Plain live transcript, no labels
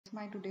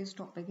My today's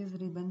topic is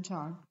ribbon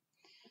chart.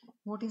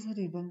 What is a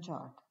ribbon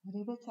chart?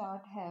 Ribbon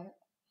chart have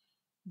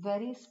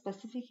very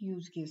specific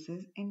use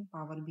cases in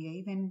Power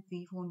BI. When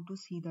we want to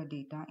see the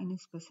data in a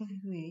specific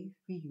way,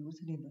 we use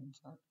ribbon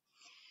chart.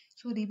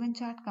 So ribbon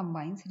chart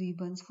combines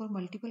ribbons for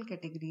multiple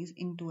categories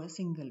into a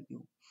single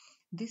view.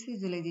 This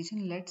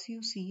visualization lets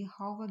you see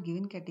how a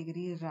given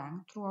category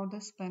ranks throughout the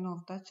span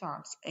of the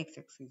chart's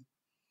x-axis,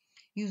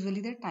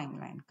 usually the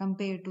timeline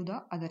compared to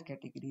the other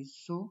categories.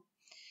 So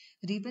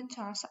ribbon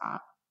charts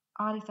are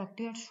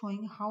effective at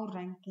showing how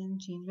rank can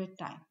change with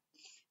time.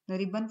 The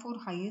ribbon for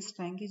highest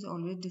rank is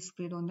always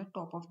displayed on the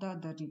top of the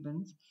other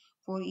ribbons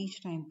for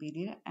each time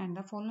period, and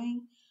the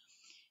following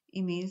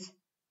image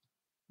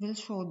will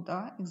show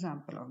the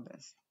example of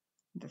this.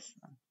 This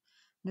one.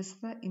 This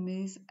is the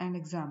image and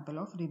example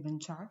of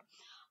ribbon chart.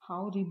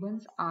 How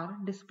ribbons are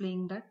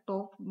displaying the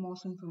top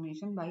most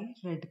information by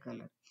red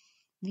color.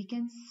 We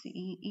can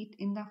see it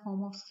in the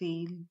form of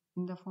sale,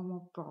 in the form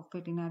of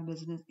profit in our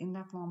business, in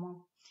the form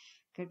of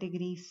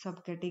category,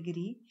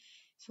 subcategory.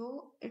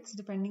 So it's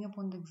depending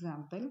upon the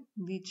example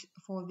which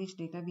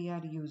data we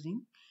are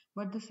using.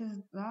 But this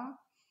is the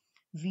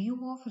view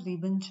of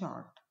ribbon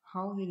chart,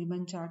 how the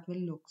ribbon chart will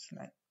looks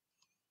like.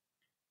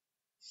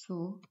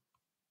 So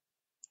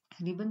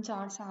ribbon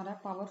charts are a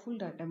powerful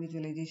data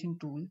visualization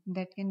tool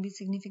that can be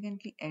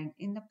significantly aid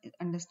in the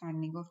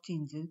understanding of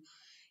changes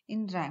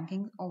in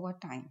ranking over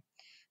time.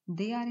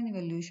 They are an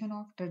evolution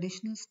of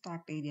traditional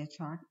stacked area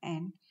chart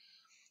and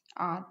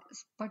are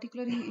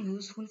particularly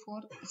useful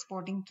for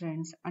spotting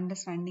trends,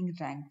 understanding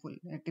rank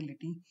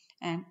volatility,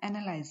 and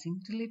analyzing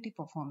relative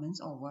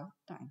performance over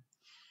time.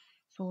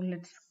 So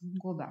let's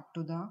go back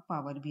to the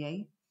Power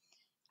BI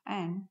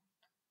and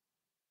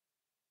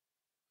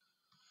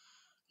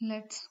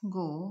let's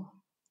go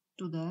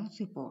to the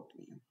report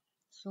view.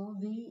 So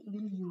we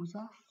will use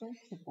a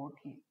fresh report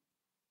here.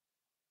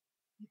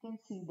 You can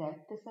see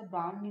that this is a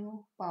brand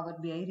new Power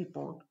BI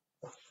report.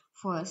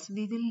 First,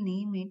 we will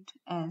name it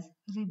as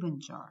ribbon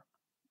chart.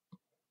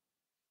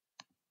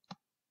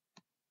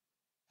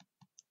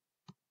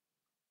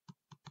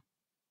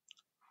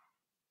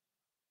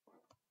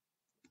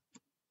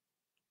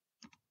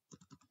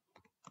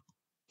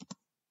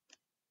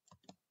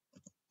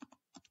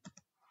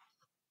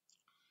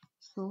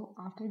 So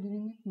after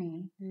giving it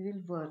name, we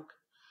will work.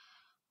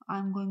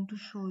 I'm going to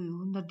show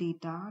you the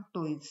data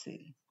toy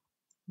sale.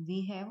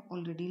 We have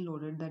already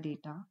loaded the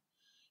data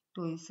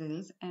toy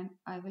sales, and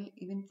I will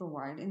even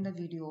provide in the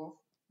video of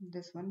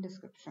this one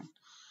description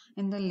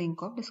in the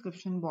link of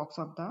description box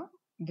of the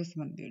this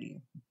one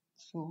video.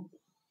 So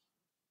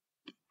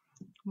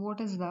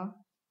what is the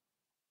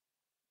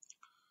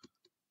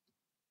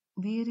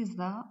where is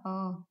the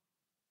I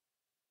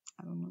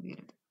don't know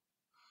where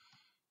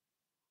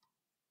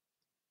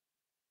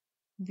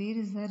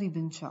is the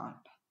ribbon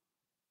chart?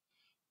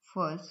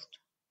 First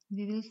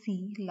we will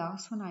see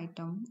last one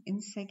item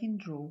in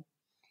second row,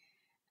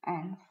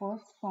 and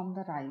first from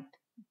the right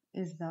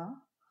is the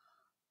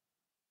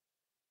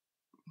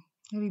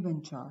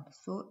ribbon chart.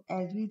 So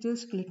as we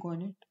just click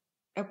on it,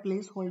 a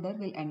placeholder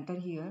will enter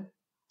here,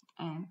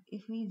 and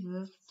if we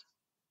just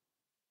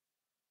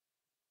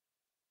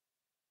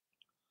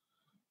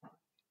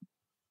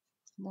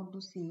want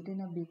to see it in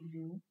a big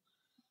view,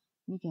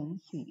 we can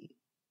see it.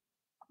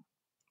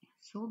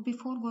 So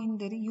before going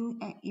there, you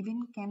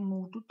even can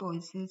move to toy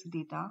sales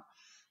data,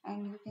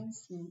 and you can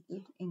see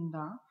it in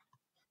the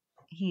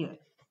here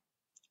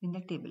in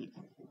the table.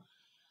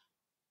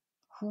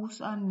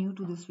 Who's are new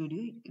to this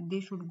video, they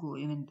should go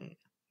even there.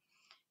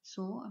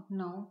 So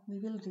now we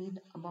will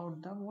read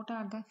about the what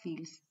are the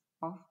fields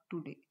of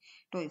today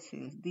toy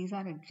sales. These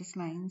are address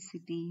line,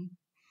 city,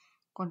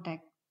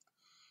 contact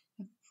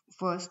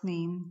first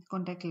name,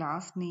 contact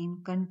last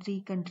name,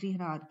 country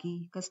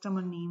hierarchy,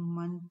 customer name,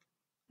 month,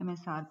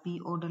 MSRP,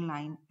 order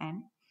line,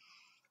 and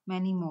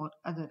many more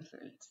other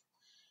fields.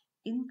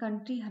 In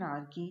country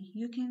hierarchy,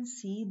 you can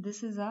see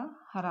this is a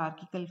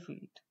hierarchical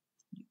field.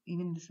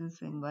 Even this is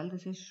symbol,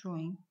 this is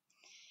showing.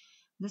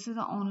 This is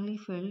the only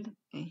field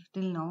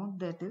till now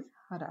that is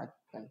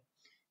hierarchical.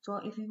 So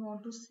if you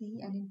want to see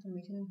any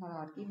information in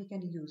hierarchy, we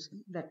can use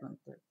that one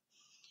field.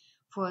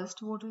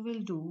 First, what we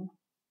will do,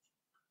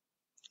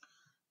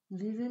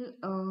 we will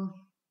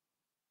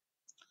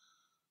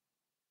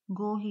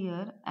go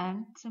here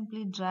and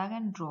simply drag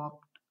and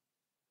drop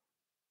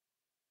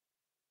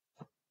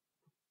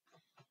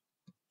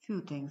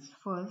few things.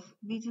 First,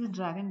 we just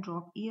drag and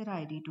drop year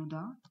ID to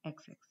the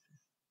x-axis.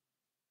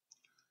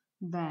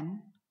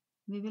 Then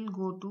we will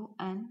go to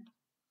and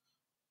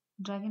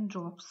drag and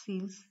drop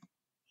sales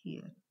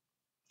here.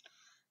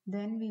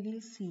 Then we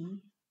will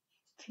see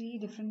three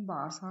different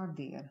bars are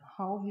there.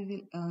 How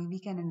we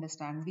can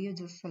understand? We have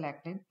just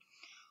selected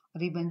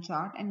ribbon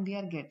chart and we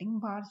are getting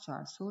bar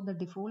chart. So the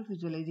default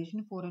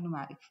visualization for a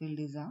numeric field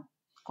is a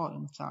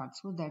column chart.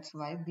 So that's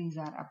why these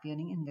are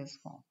appearing in this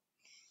form.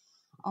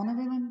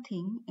 Another one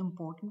thing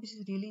important, which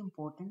is really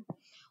important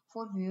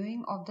for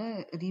viewing of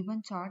the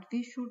ribbon chart,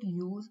 we should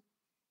use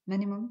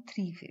minimum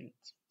 3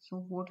 fields.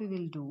 So what we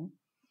will do,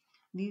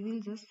 we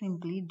will just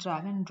simply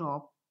drag and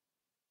drop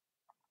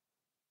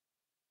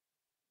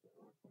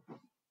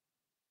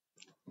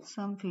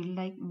Some field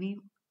like we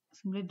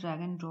simply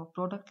drag and drop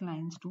product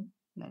lines to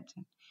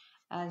legend.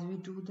 As we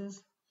do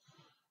this,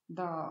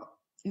 the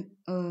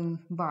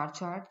bar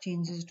chart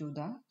changes to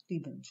the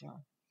ribbon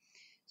chart.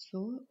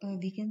 So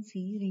we can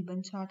see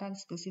ribbon chart are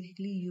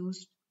specifically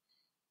used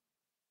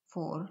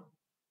for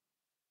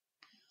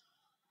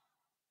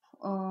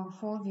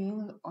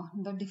viewing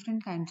the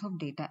different kinds of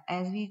data.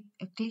 As we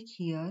click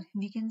here,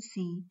 we can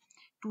see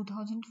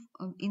 2000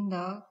 in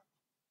the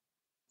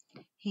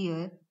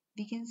here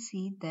we can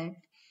see that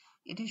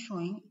it is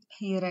showing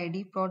here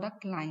ID,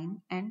 product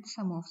line, and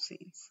sum of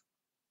sales.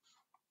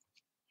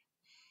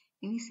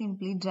 If we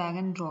simply drag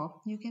and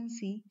drop, you can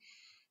see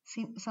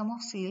sum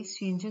of sales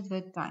changes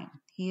with time.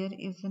 Here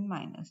is in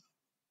minus.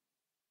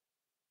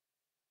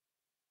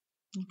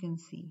 You can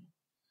see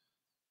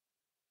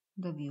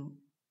the view.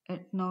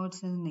 Now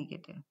it's in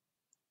negative.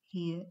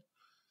 Here,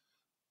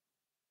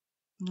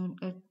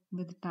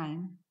 with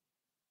time,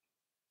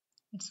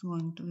 it's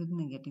going to with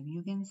negative.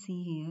 You can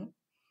see here,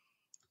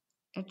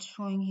 it's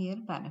showing here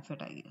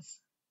benefit, I guess.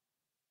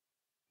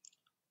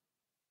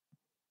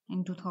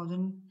 In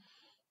 2000,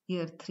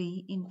 year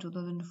 3, in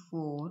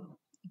 2004,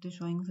 it is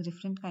showing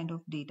different kind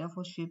of data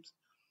for ships.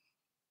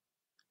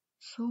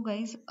 So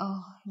guys,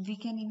 we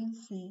can even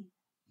see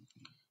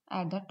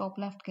at the top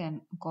left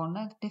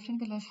corner,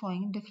 different colors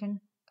showing different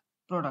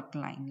product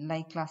line,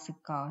 like classic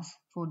cars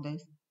for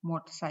this,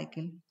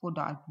 motorcycle for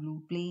dark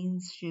blue,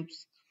 planes,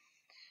 ships,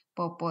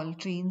 purple,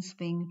 trains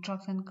pink,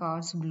 trucks and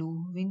cars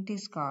blue,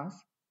 vintage cars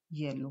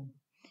yellow.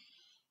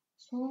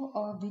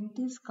 So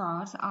vintage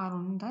cars are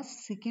on the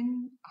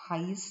second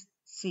highest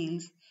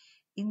sales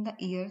in the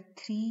year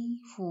 3,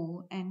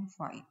 4 and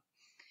 5.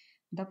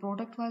 The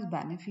product was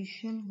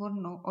beneficial or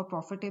no, or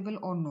profitable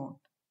or not.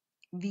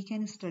 We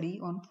can study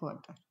on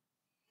further.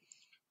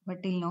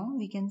 But till now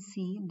we can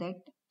see that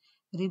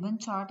ribbon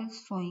chart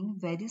is showing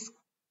various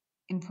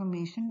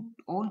information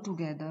all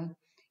together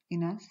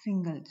in a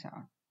single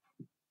chart.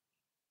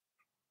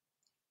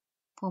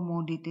 For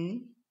more detail,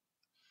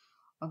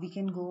 we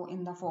can go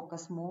in the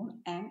focus mode,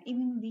 and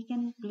even we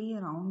can play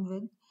around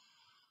with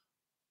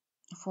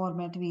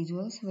format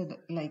visuals with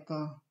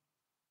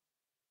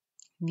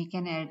we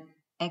can add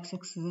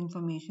x-axis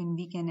information,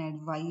 we can add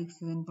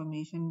y-axis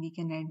information, we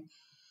can add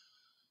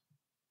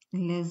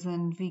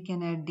legend, we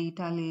can add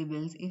data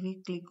labels. If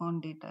we click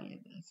on data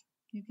labels,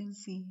 you can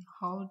see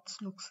how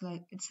it looks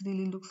like. It's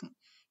really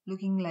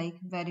looking like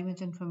very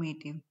much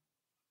informative.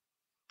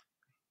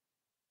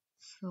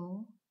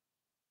 So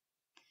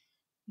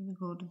we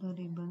go to the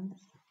ribbons,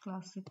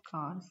 classic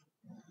cars.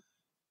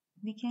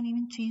 We can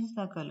even change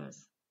the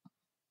colors.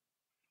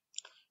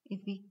 If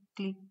we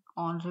click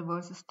on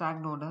reverse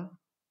stacked order,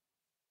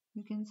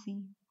 you can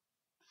see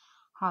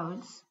how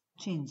it's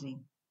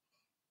changing.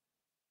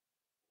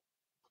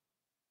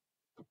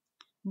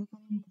 We can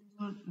increase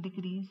or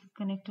decrease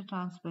connector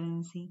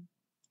transparency.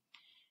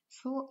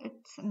 So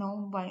it's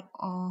now by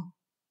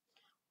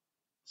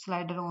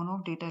slider on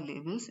of data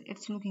labels,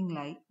 it's looking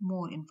like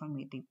more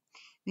informative.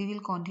 We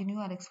will continue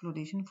our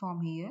exploration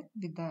from here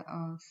with the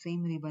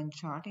same ribbon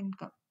chart in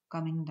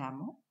coming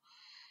demo.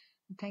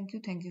 Thank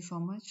you so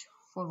much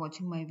for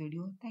watching my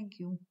video. Thank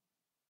you.